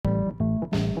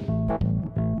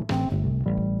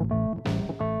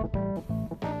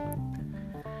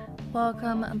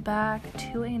welcome back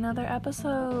to another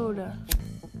episode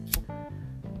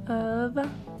of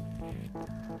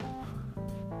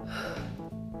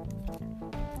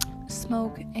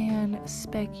Smoke and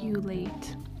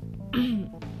Speculate.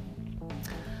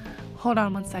 Hold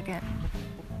on one second.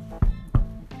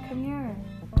 Come here.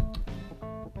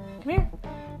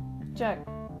 Jack.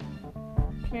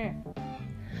 Come here.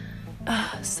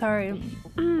 Sorry.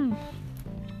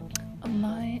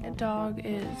 My dog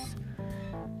is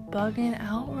bugging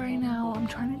out right now. I'm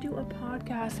trying to do a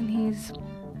podcast and he's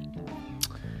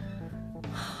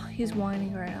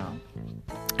whining right now.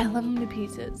 I love him to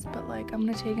pieces, but I'm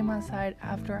gonna take him outside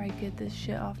after I get this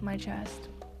shit off my chest.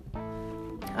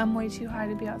 I'm way too high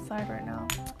to be outside right now.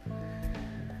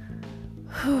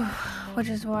 Which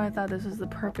is why I thought this was the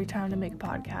perfect time to make a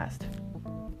podcast.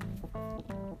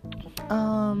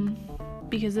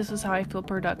 Because this is how I feel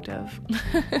productive.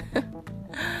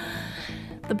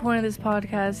 The point of this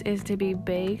podcast is to be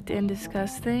baked and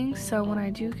discuss things, so when I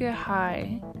do get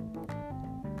high,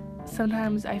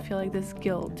 sometimes I feel like this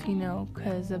guilt,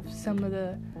 because of some of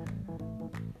the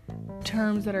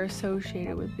terms that are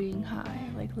associated with being high,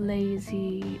 like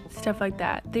lazy, stuff like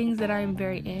that, things that I am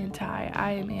very anti.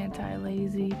 I am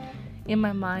anti-lazy in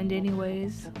my mind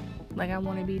anyways. I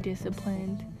want to be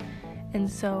disciplined. And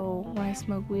so when I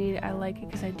smoke weed, I like it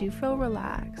because I do feel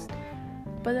relaxed.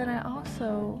 But then I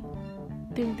also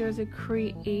think there's a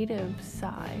creative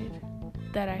side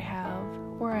that I have,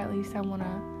 or at least I want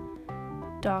to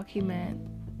document,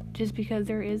 just because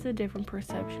there is a different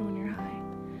perception when you're high.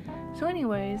 So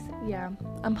anyways, yeah,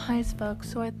 I'm high as fuck,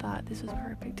 so I thought this was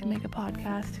perfect to make a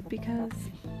podcast because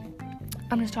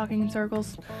I'm just talking in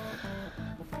circles.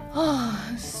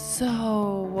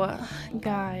 So,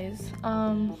 guys,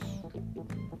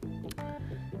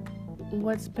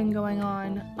 what's been going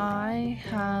on? I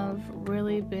have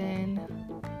really been,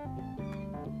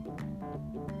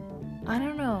 I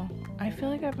don't know, I feel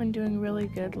like I've been doing really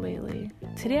good lately.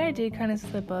 Today I did kind of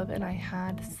slip up and I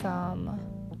had some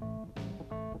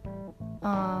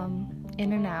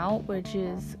In-N-Out, which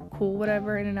is cool,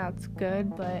 whatever. In-N-Out's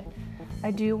good, but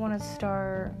I do want to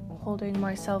start holding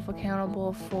myself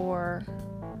accountable for,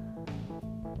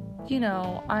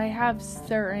 I have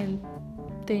certain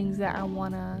things that I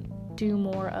want to do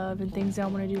more of and things I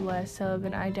want to do less of,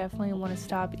 and I definitely want to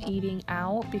stop eating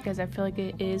out because I feel like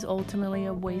it is ultimately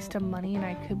a waste of money and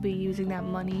I could be using that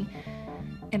money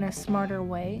in a smarter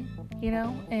way,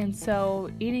 and so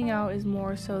eating out is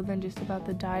more so than just about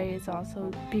the diet. It's also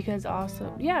because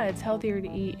it's healthier to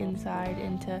eat inside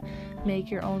and to make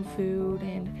your own food.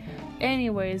 And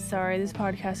anyways, sorry, this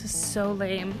podcast is so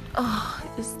lame.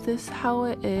 Is this how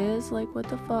it is? What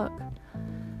the fuck?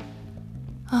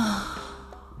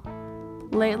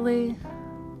 Lately,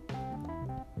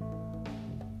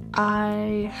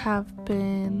 I have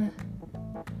been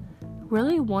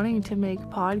really wanting to make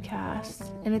podcasts,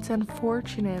 and it's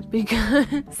unfortunate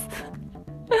because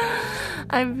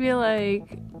I feel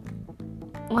like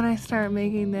when I start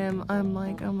making them, I'm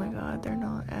like, oh my god, they're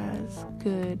not as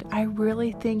good. I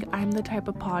really think I'm the type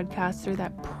of podcaster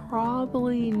that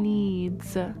probably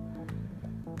needs a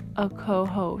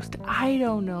co-host. I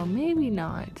don't know, maybe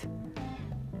not.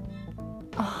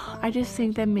 I just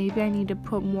think that maybe I need to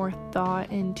put more thought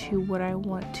into what I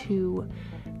want to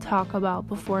talk about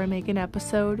before I make an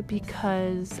episode,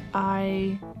 because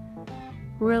I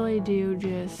really do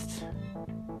just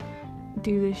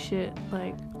do this shit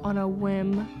on a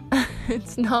whim.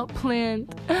 It's not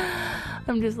planned.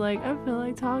 I'm just I feel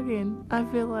like talking. I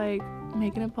feel like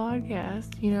making a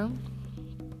podcast,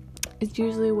 It's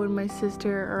usually when my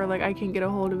sister or I can't get a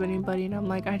hold of anybody and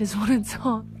I'm I just want to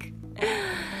talk.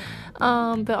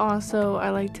 But also I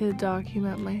like to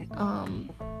document my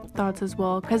thoughts as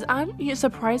well, because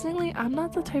surprisingly I'm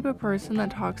not the type of person that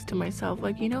talks to myself.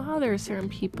 How there are certain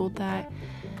people that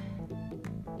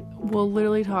will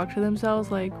literally talk to themselves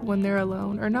when they're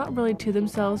alone, or not really to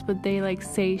themselves, but they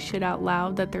say shit out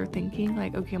loud that they're thinking,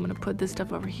 okay, I'm gonna put this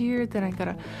stuff over here, then I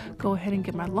gotta go ahead and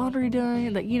get my laundry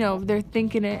done, they're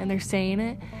thinking it and they're saying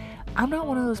it. I'm not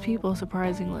one of those people,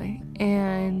 surprisingly,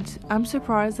 and I'm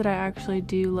surprised that I actually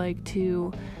do like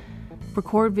to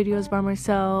record videos by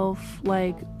myself,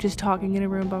 just talking in a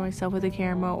room by myself with a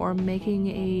camera, or making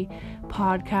a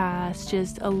podcast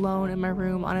just alone in my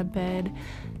room on a bed,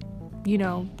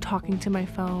 talking to my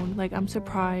phone. I'm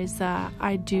surprised that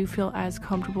I do feel as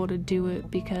comfortable to do it,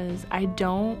 because I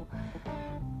don't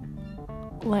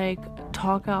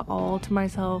talk at all to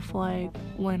myself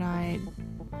when I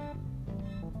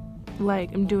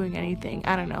I'm doing anything.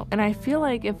 I don't know. And I feel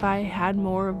like if I had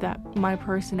more of that, my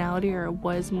personality, or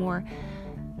was more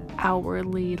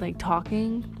outwardly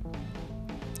talking,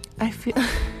 I feel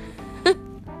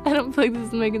feel like this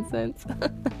is making sense.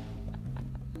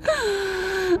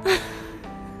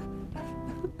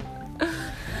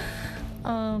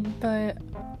 But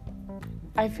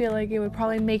I feel like it would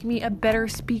probably make me a better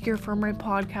speaker for my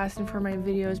podcast and for my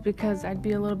videos because I'd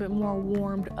be a little bit more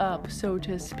warmed up, so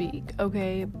to speak.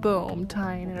 Okay, boom,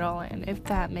 tying it all in, if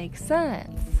that makes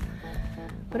sense.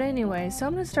 But anyway, so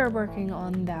I'm going to start working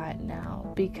on that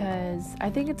now because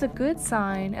I think it's a good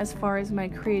sign as far as my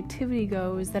creativity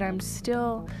goes that I'm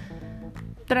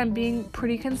being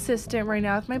pretty consistent right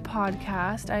now with my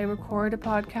podcast. I recorded a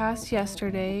podcast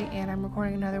yesterday and I'm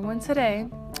recording another one today,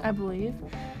 I believe.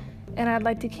 And I'd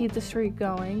like to keep the streak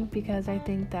going because I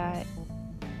think that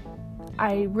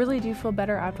I really do feel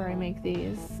better after I make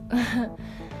these.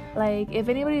 Like, if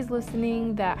anybody's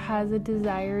listening that has a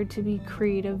desire to be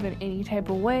creative in any type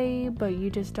of way, but you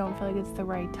just don't feel like it's the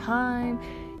right time,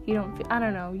 I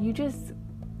don't know, you just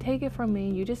take it from me,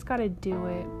 you just gotta do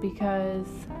it because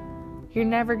you're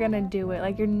never gonna do it.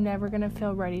 Like, you're never gonna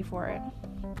feel ready for it.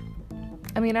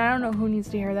 I mean, I don't know who needs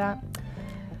to hear that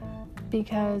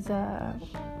because,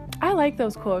 I like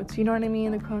those quotes, you know what I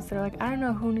mean? The quotes that are like, I don't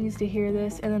know who needs to hear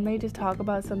this, and then they just talk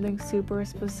about something super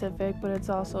specific, but it's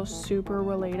also super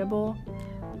relatable.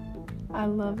 I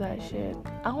love that shit.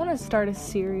 I want to start a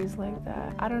series like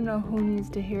that. I don't know who needs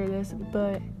to hear this,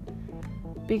 but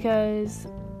because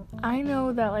I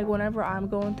know that, like, whenever I'm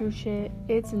going through shit,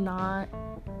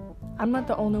 I'm not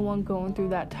the only one going through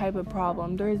that type of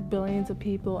problem. There's billions of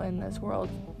people in this world,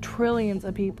 trillions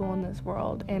of people in this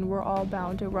world, and we're all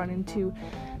bound to run into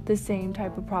the same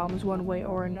type of problems one way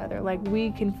or another. Like,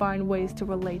 we can find ways to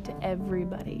relate to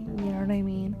everybody, you know what I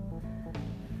mean?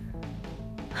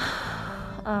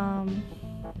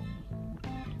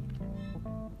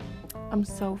 I'm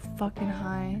so fucking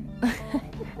high.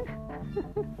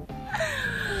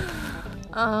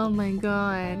 Oh my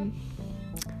god.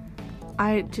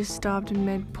 I just stopped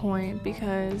midpoint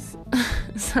because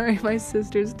sorry, my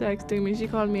sister's texting me. She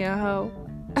called me a hoe.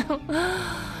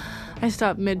 I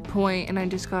stopped midpoint and I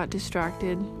just got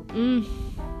distracted.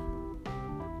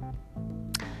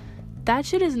 That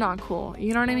shit is not cool.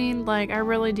 You know what I mean? Like, I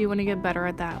really do want to get better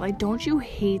at that. Like, don't you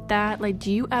hate that? Like,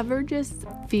 do you ever just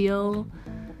feel...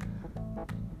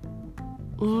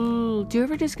 do you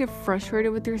ever just get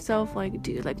frustrated with yourself? Like,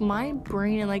 dude, like, my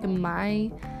brain and, like,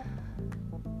 my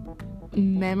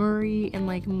memory and,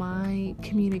 like, my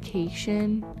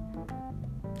communication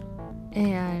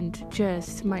and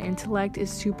just my intellect is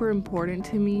super important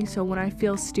to me. So when I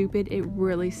feel stupid, it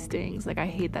really stings. Like, I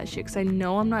hate that shit because I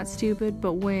know I'm not stupid,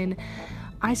 but when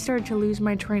I start to lose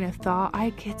my train of thought, I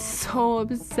get so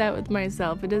upset with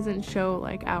myself. It doesn't show,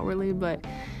 like, outwardly, but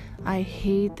I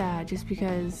hate that just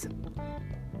because,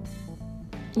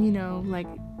 you know, like,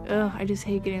 I just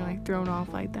hate getting, like, thrown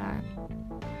off like that.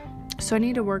 So I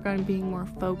need to work on being more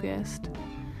focused.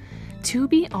 To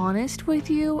be honest with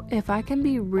you, if I can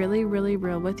be really, really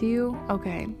real with you,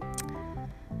 okay.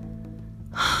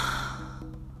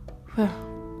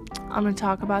 I'm gonna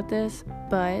talk about this,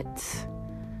 but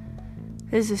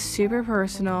this is super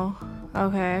personal.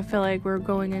 Okay, I feel like we're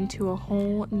going into a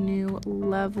whole new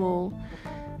level,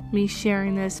 me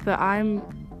sharing this, but I'm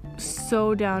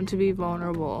so down to be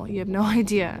vulnerable. You have no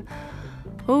idea.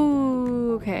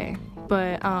 Ooh, okay.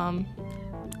 But,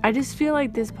 I just feel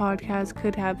like this podcast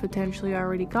could have potentially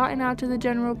already gotten out to the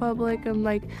general public and,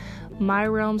 like, my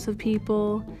realms of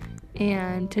people,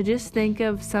 and to just think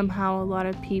of somehow a lot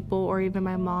of people or even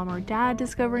my mom or dad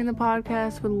discovering the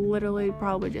podcast would literally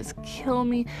probably just kill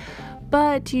me.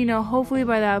 But, you know, hopefully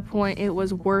by that point it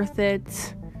was worth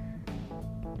it.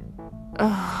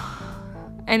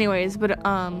 Anyways, but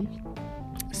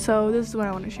so this is what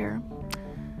I want to share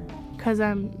because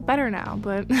I'm better now,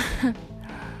 but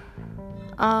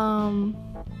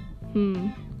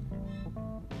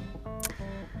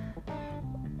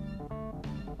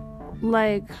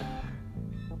like,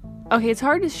 okay, it's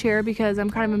hard to share because I'm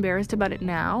kind of embarrassed about it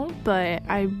now, but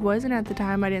I wasn't at the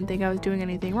time. I didn't think I was doing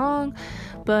anything wrong,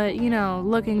 but, you know,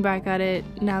 looking back at it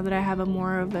now that I have a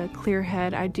more of a clear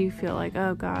head, I do feel like,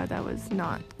 oh god, that was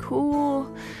not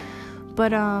cool.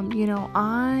 But you know,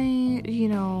 I, you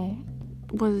know,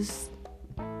 was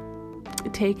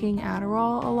taking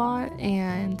Adderall a lot,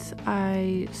 and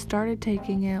I started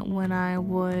taking it when I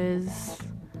was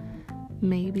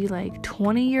maybe like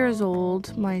 20 years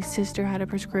old. My sister had a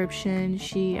prescription.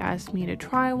 She asked me to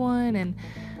try one, and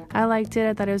I liked it.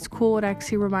 I thought it was cool. It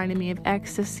actually reminded me of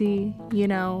ecstasy, you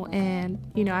know, and,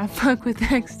 you know, I fuck with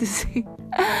ecstasy.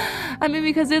 I mean,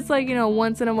 because it's like,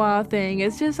 once in a while thing.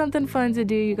 It's just something fun to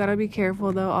do. You gotta be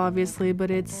careful though, obviously, but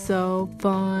it's so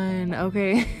fun,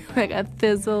 okay? Like a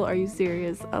Thizzle, are you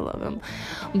serious? I love him.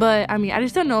 But I mean, I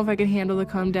just don't know if I can handle the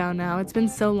come down now. It's been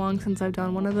so long since I've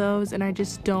done one of those, and I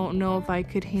just don't know if I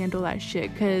could handle that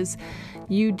shit, because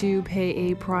you do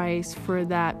pay a price for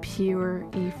that pure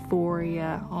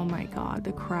euphoria. Oh my god,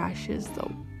 the crash is the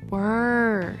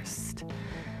worst.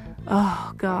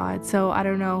 Oh god. So I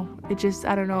don't know,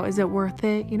 I don't know, is it worth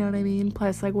it? You know what I mean?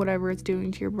 Plus, like, whatever it's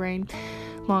doing to your brain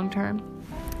long term.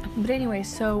 But anyway,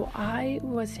 so I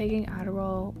was taking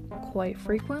Adderall quite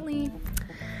frequently,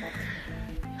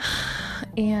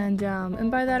 and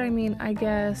by that I mean, I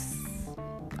guess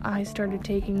I started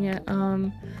taking it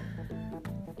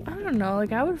I don't know,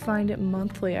 like, I would find it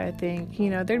monthly, I think.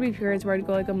 There'd be periods where I'd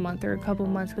go like a month or a couple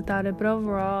months without it, but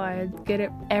overall I'd get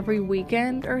it every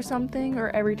weekend or something, or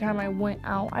every time I went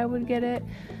out I would get it.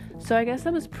 So I guess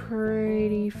that was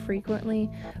pretty frequently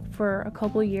for a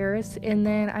couple years, and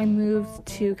then I moved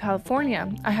to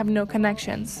California. I have no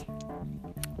connections,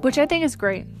 which I think is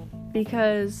great,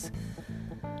 because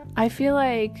I feel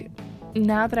like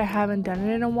now that I haven't done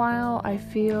it in a while, I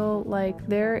feel like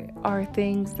there are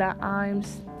things that I'm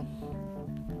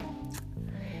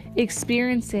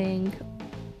experiencing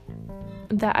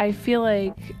that I feel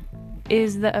like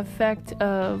is the effect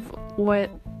of what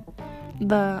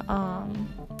the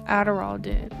Adderall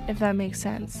did, if that makes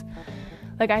sense.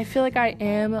 Like, I feel like I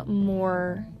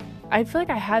feel like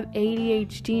I have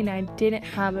ADHD and I didn't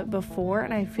have it before,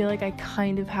 and I feel like I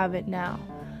kind of have it now.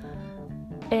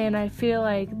 And I feel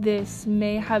like this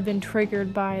may have been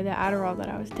triggered by the Adderall that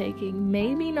I was taking.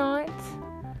 Maybe not.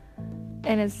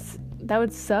 And that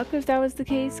would suck if that was the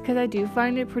case, because I do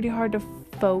find it pretty hard to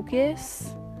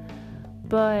focus.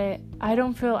 But I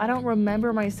don't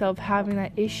remember myself having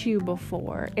that issue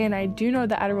before. And I do know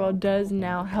that Adderall does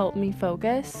now help me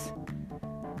focus.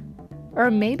 Or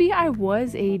maybe I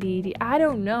was ADD. I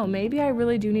don't know. Maybe I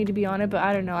really do need to be on it, but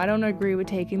I don't know. I don't agree with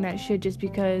taking that shit just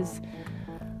because,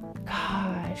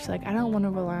 gosh, like, I don't want to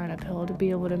rely on a pill to be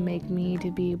able to make me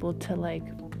to be able to, like,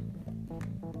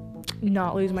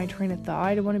 not lose my train of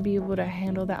thought. I want to be able to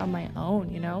handle that on my own,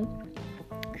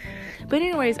 But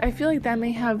anyways, I feel like that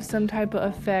may have some type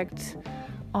of effect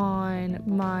on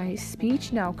my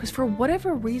speech now, because for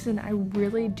whatever reason, I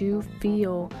really do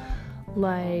feel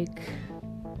like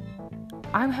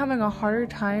I'm having a harder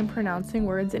time pronouncing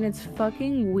words, and it's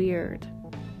fucking weird.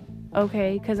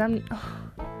 Okay, because I'm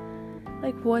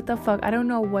like, what the fuck? I don't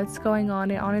know what's going on.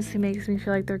 It honestly makes me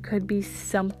feel like there could be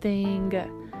something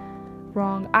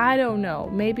wrong. I don't know.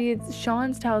 Maybe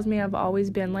Sean tells me I've always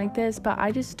been like this, but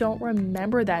I just don't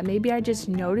remember that. Maybe I just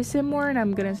notice it more and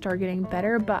I'm gonna start getting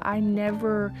better, but I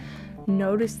never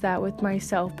noticed that with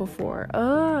myself before.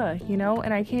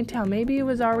 And I can't tell. Maybe it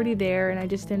was already there and I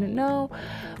just didn't know,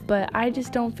 but I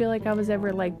just don't feel like I was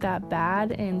ever like that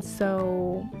bad. And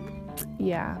so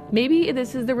yeah, maybe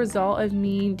this is the result of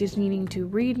me just needing to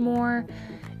read more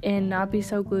and not be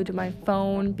so glued to my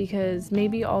phone, because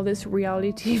maybe all this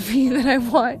reality TV that I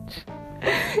watch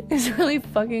is really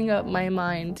fucking up my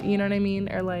mind, you know what I mean?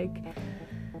 Or like,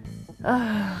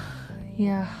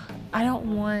 yeah, I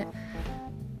don't want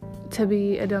to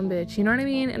be a dumb bitch, you know what I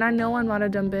mean? And I know I'm not a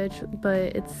dumb bitch,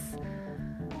 but it's,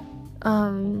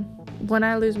 when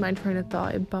I lose my train of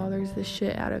thought, it bothers the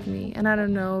shit out of me. And I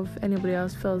don't know if anybody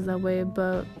else feels that way,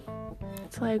 but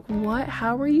it's like, what?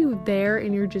 How are you there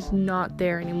and you're just not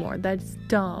there anymore? That's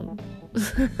dumb.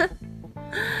 It's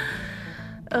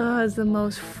the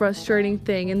most frustrating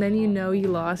thing. And then you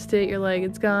lost it. You're like,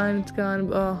 it's gone.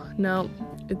 Oh, no,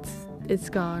 it's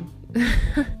gone.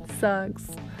 It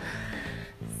sucks.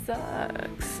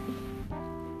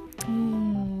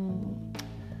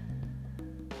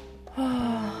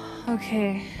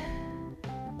 Okay.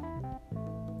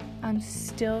 I'm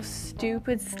still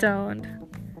stupid stoned.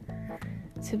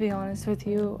 To be honest with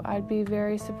you, I'd be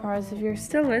very surprised if you're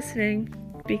still listening,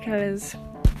 because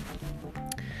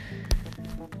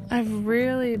I've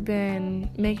really been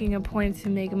making a point to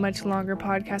make a much longer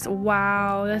podcast.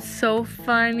 Wow, that's so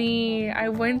funny. I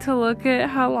went to look at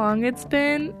how long it's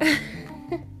been,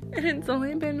 and it's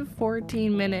only been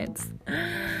 14 minutes.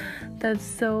 That's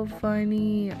so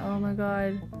funny. Oh my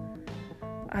god.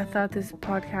 I thought this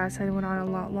podcast had went on a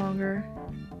lot longer.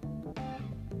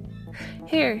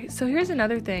 Here's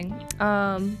another thing.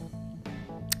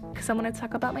 Because I want to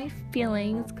talk about my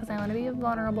feelings, because I want to be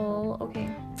vulnerable. Okay.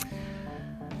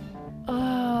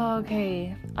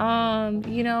 Okay. I'm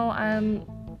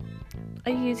a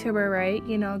YouTuber, right?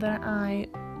 You know that I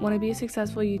want to be a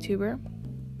successful YouTuber.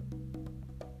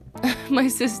 My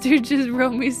sister just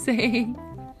wrote me saying,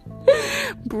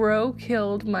 Bro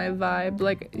killed my vibe.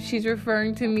 Like, she's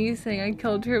referring to me saying I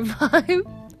killed her vibe.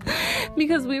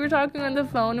 Because we were talking on the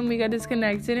phone and we got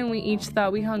disconnected and we each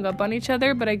thought we hung up on each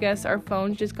other, but I guess our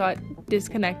phones just got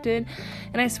disconnected.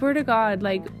 And I swear to God,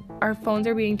 like, our phones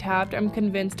are being tapped. I'm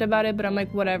convinced about it, but I'm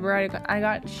like, whatever. I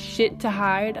got shit to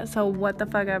hide, so what the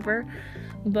fuck ever.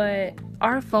 But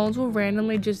our phones will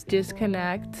randomly just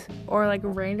disconnect, or like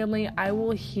randomly I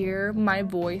will hear my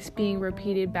voice being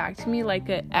repeated back to me like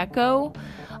an echo,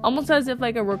 almost as if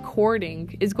like a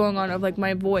recording is going on of like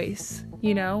my voice,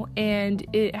 you know. And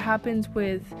it happens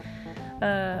with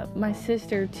my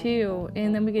sister too,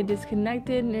 and then we get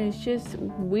disconnected and it's just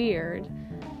weird.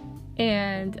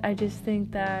 And I just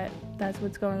think that that's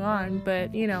what's going on,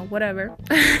 but you know, whatever.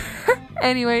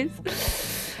 Anyways,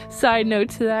 side note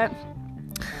to that,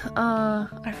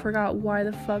 I forgot why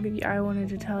the fuck I wanted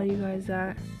to tell you guys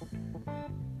that.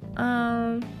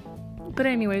 But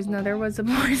anyways, no, there was a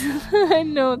point. I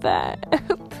know that.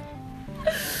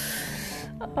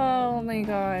 Oh my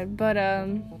god, but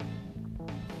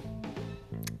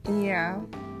yeah.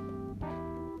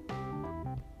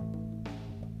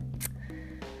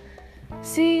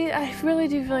 See, I really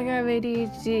do feel like I have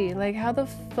ADHD. Like, how the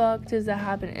fuck does that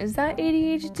happen? Is that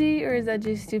ADHD or is that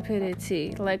just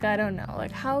stupidity? Like, I don't know.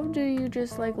 Like, how do you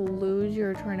just, like, lose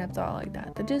your train of thought like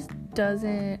that? That just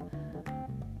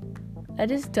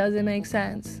doesn't make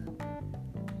sense.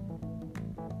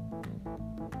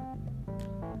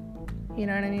 You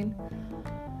know what I mean?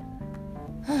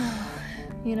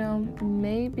 You know,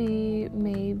 maybe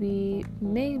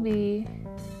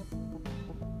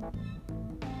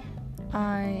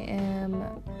I am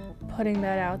putting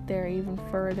that out there even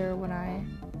further when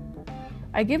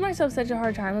I give myself such a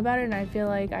hard time about it, and I feel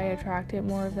like I attract it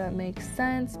more, if that makes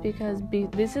sense, because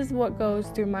this is what goes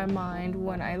through my mind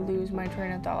when I lose my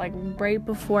train of thought, like right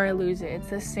before I lose it. It's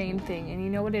the same thing. And you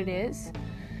know what it is?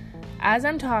 As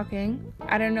I'm talking,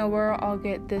 I don't know where I'll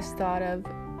get this thought of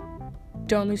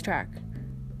don't lose track.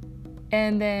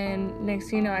 And then next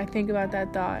thing you know, I think about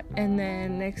that thought, and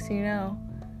then next thing you know,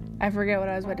 I forget what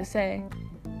I was about to say.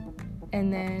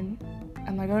 And then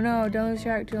I'm like, oh no, don't lose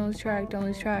track,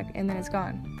 and then it's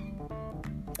gone.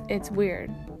 It's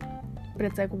weird. But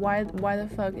it's like, why the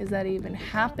fuck is that even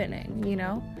happening, you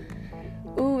know?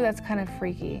 Ooh, that's kind of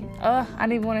freaky. Ugh, I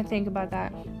didn't even want to think about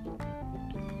that.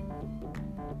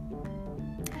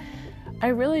 I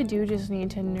really do just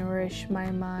need to nourish my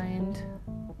mind.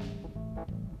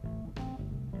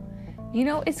 You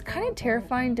know, it's kind of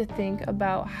terrifying to think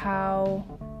about how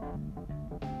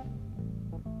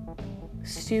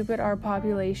stupid our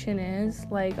population is.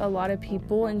 Like, a lot of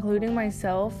people, including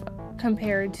myself,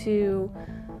 compared to,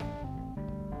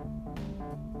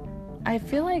 I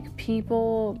feel like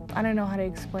people, I don't know how to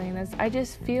explain this. I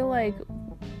just feel like,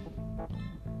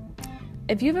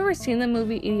 if you've ever seen the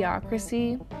movie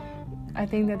Idiocracy, I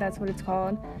think that's what it's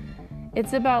called.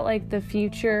 It's about like the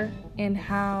future and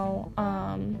how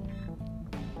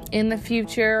in the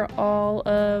future all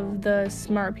of the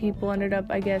smart people ended up,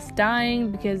 I guess, dying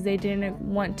because they didn't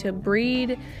want to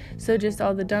breed. So just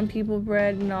all the dumb people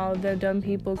bred, and all the dumb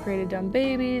people created dumb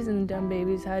babies, and the dumb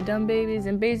babies had dumb babies,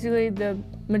 and basically the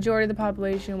majority of the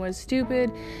population was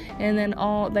stupid. And then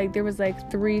there was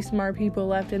like 3 smart people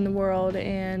left in the world,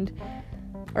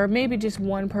 or maybe just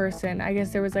one person. I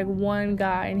guess there was like one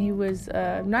guy, and he was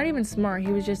not even smart.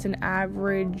 He was just an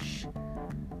average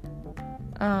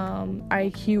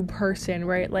IQ person,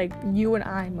 right? Like you and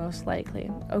I, most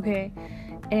likely. Okay.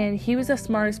 And he was the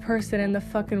smartest person in the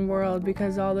fucking world,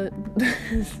 because all the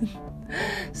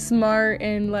smart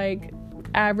and like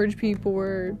average people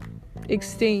were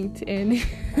extinct. And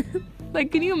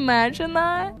like, can you imagine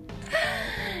that?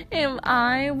 If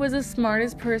I was the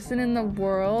smartest person in the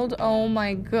world, oh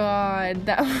my god,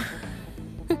 that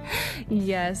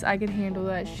yes, I could handle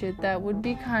that shit. That would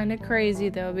be kind of crazy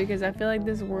though, because I feel like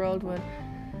this world would,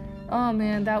 oh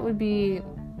man, that would be,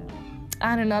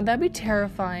 I don't know, that'd be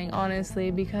terrifying,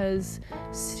 honestly, because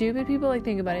stupid people, like,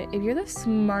 think about it. If you're the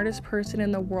smartest person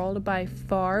in the world by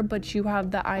far, but you have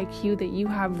the IQ that you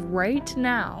have right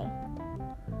now,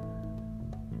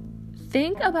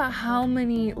 think about how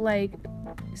many, like,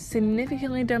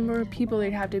 significantly dumber people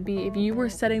they'd have to be if you were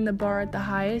setting the bar at the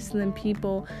highest, and then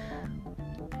people,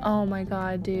 oh my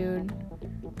god, dude,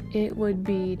 it would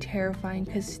be terrifying,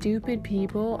 because stupid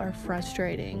people are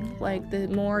frustrating. Like, the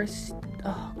more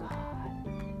oh god,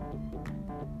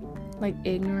 like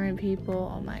ignorant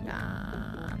people, oh my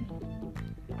god,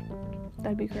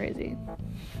 that'd be crazy.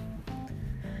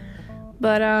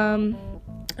 But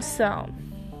so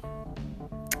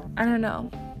I don't know.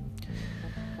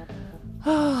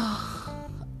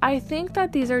 I think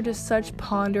that these are just such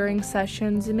pondering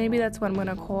sessions, and maybe that's what I'm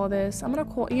gonna call this. I'm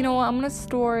gonna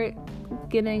start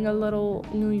getting a little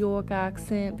New York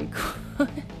accent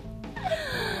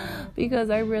because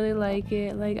I really like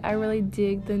it. Like, I really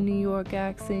dig the New York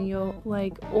accent, yo.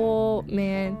 Like, oh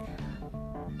man,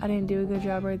 I didn't do a good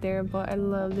job right there, but I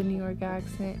love the New York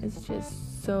accent. It's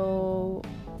just so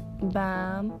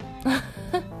bam.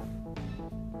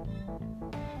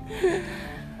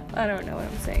 I don't know what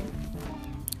I'm saying.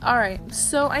 Alright,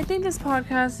 so I think this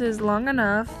podcast is long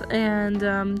enough, and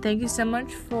thank you so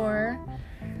much for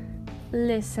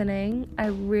listening. I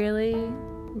really,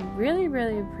 really,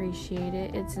 really appreciate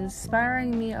it. It's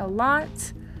inspiring me a lot.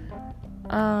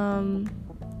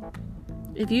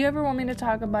 If you ever want me to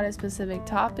talk about a specific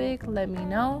topic, let me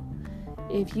know.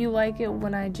 If you like it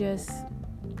when I just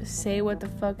say what the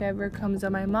fuck ever comes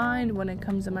on my mind, when it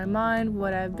comes to my mind,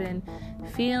 what I've been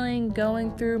feeling,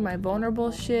 going through, my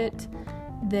vulnerable shit,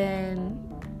 then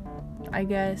I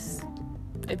guess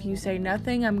if you say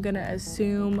nothing, I'm gonna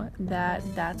assume that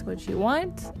that's what you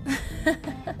want.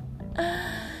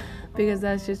 Because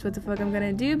that's just what the fuck I'm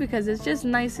gonna do, because it's just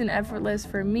nice and effortless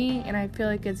for me, and I feel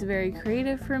like it's very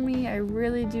creative for me. I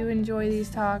really do enjoy these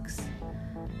talks.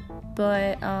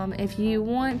 But if you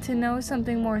want to know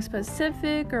something more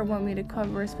specific, or want me to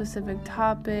cover a specific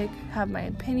topic, have my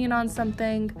opinion on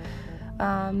something,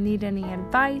 need any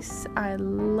advice, I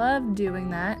love doing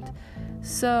that.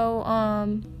 So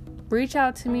reach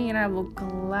out to me and I will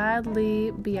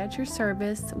gladly be at your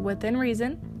service within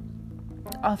reason,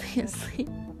 obviously.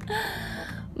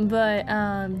 But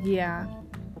yeah,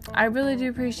 I really do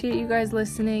appreciate you guys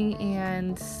listening,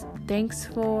 and thanks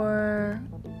for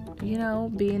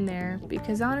being there,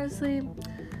 because honestly,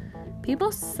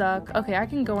 people suck. Okay, I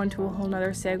can go into a whole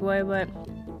nother segue, but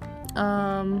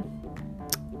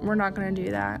we're not gonna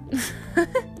do that.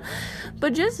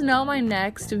 But just know my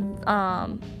next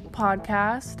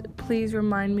podcast, please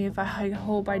remind me, I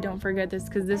hope I don't forget this,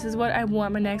 because this is what I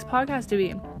want my next podcast to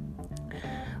be.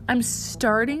 I'm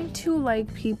starting to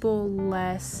like people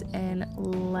less and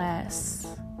less.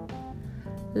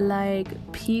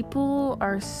 Like, people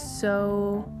are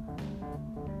so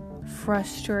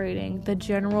frustrating, the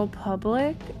general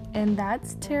public, and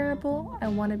that's terrible. I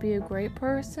want to be a great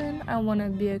person. I want to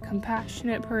be a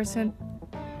compassionate person.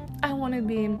 I want to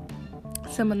be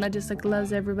someone that just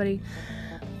loves everybody.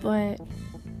 But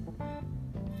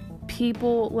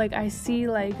people, I see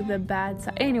the bad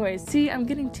side. Anyways, see, I'm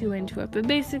getting too into it, but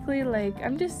basically,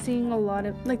 I'm just seeing a lot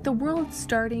of the world's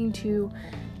starting to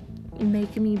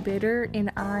make me bitter,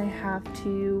 and I have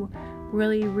to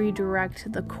really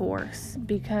redirect the course,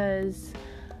 because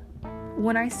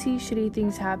when I see shitty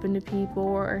things happen to people,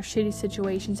 or shitty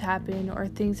situations happen, or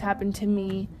things happen to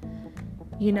me,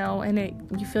 and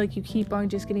you feel like you keep on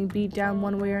just getting beat down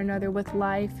one way or another with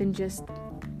life, and just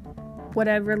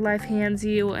whatever life hands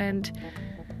you, and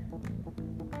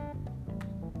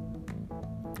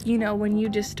when you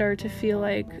just start to feel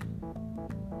like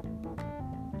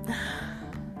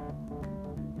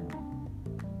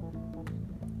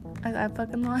I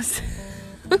fucking lost.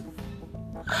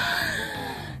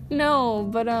 No,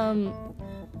 but I'm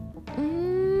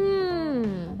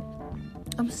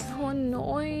so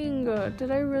annoying.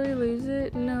 Did I really lose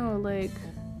it? No,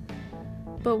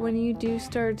 but when you do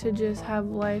start to just have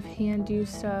life hand you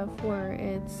stuff where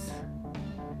it's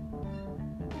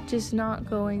just not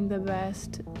going the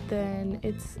best, then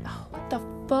it's, what the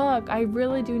fuck? I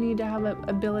really do need to have an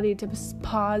ability to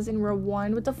pause and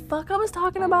rewind what the fuck I was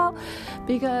talking about,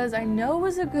 because I know it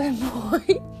was a good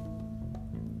point.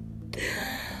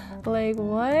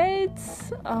 What?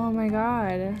 Oh my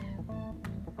god.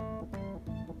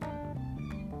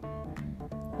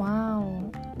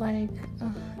 Wow.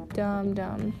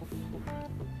 Dumb.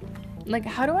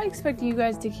 How do I expect you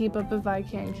guys to keep up if I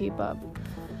can't keep up?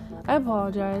 I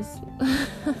apologize.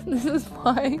 This is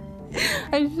why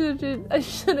I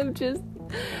should have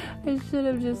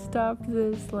just stopped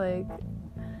this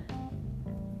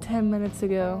 10 minutes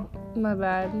ago. My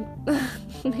bad.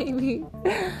 Maybe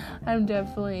I'm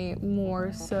definitely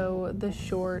more so the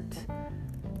short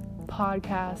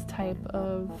podcast type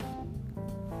of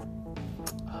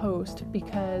host,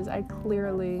 because I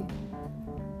clearly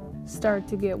start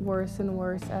to get worse and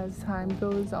worse as time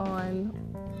goes on,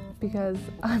 because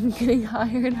I'm getting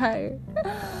higher and higher.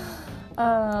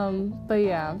 But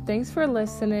yeah, thanks for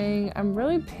listening. I'm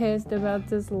really pissed about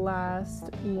this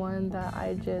last one that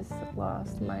I just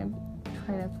lost my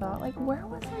train of thought. Where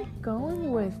was I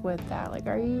going with that?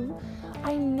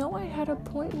 I know I had a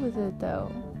point with it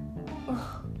though.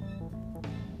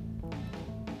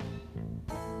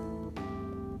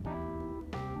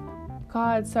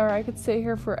 God, sorry, I could sit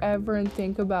here forever and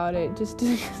think about it just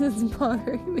because it's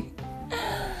bothering me.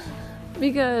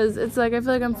 Because it's like, I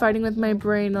feel like I'm fighting with my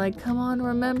brain, like, come on,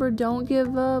 remember, don't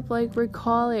give up, like,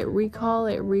 recall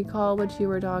what you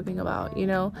were talking about, you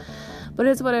know? But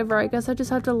it's whatever. I guess I just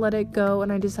have to let it go,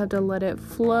 and I just have to let it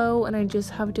flow, and I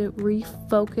just have to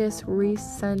refocus,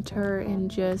 recenter, and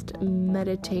just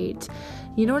meditate.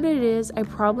 You know what it is? I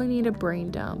probably need a brain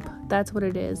dump. That's what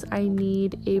it is. I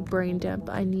need a brain dump.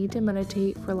 I need to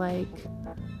meditate for like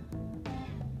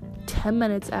 10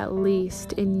 minutes at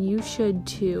least, and you should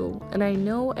too. And I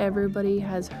know everybody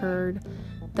has heard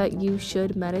that you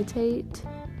should meditate.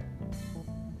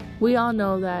 We all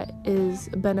know that is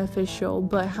beneficial,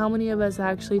 but how many of us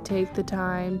actually take the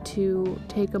time to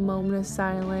take a moment of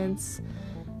silence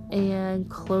and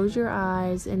close your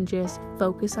eyes and just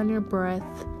focus on your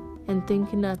breath and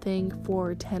think nothing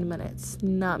for 10 minutes?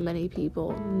 Not many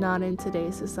people, not in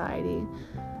today's society.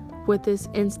 With this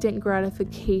instant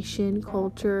gratification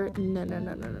culture,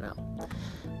 no.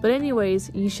 But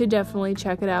anyways, you should definitely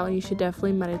check it out, and you should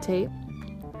definitely meditate,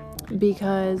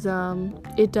 because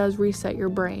it does reset your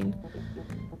brain,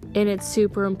 and it's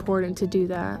super important to do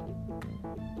that,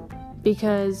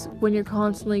 because when you're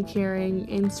constantly carrying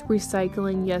and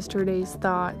recycling yesterday's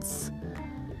thoughts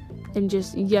and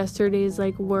just yesterday's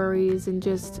like worries and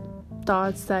just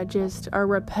thoughts that just are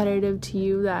repetitive to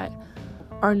you, that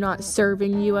are not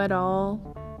serving you at all,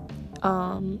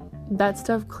 that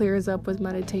stuff clears up with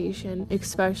meditation,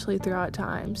 especially throughout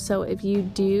time. So if you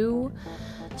do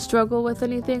struggle with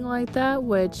anything like that,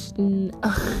 which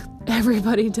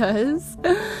everybody does,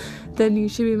 then you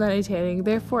should be meditating.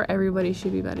 Therefore, everybody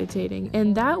should be meditating.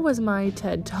 And that was my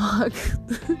TED Talk.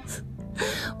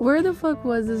 Where the fuck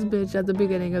was this bitch at the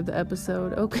beginning of the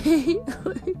episode? Okay.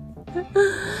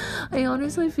 I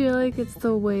honestly feel like it's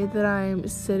the way that I'm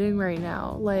sitting right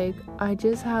now. Like, I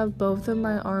just have both of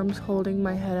my arms holding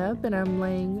my head up, and I'm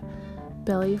laying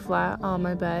belly flat on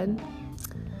my bed.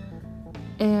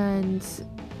 And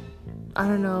I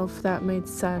don't know if that made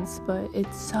sense, but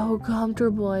it's so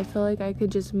comfortable. I feel like I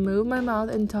could just move my mouth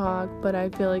and talk, but I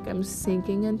feel like I'm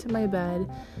sinking into my bed.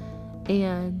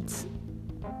 And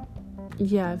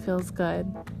yeah, it feels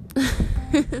good.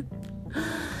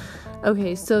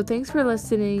 Okay, so thanks for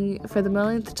listening for the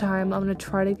millionth time. I'm going to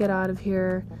try to get out of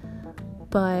here,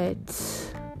 but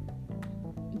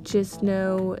just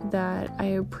know that I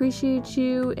appreciate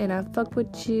you and I fuck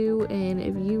with you, and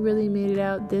if you really made it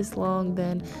out this long,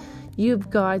 then you've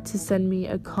got to send me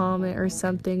a comment or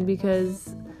something,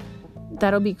 because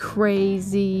that'll be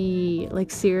crazy. Like,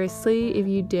 seriously, if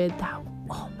you did that,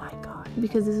 oh my god,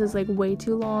 because this is like way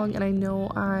too long, and I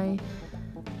know I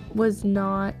was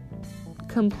not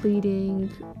completing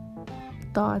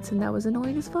thoughts, and that was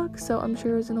annoying as fuck, so I'm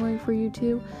sure it was annoying for you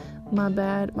too. My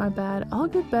bad, I'll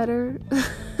get better.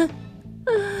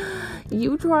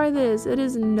 You try this. It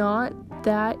is not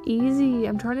that easy.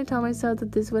 I'm trying to tell myself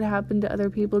that this would happen to other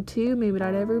people too, maybe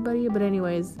not everybody, but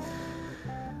anyways,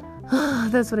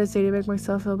 that's what I say to make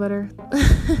myself feel better.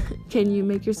 Can you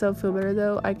make yourself feel better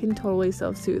though? I can totally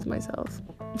self-soothe myself.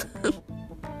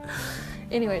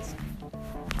 Anyways,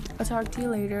 I'll talk to you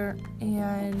later,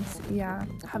 and yeah,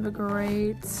 have a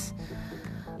great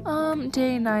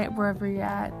day, night, wherever you're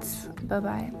at.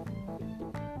 Bye-bye.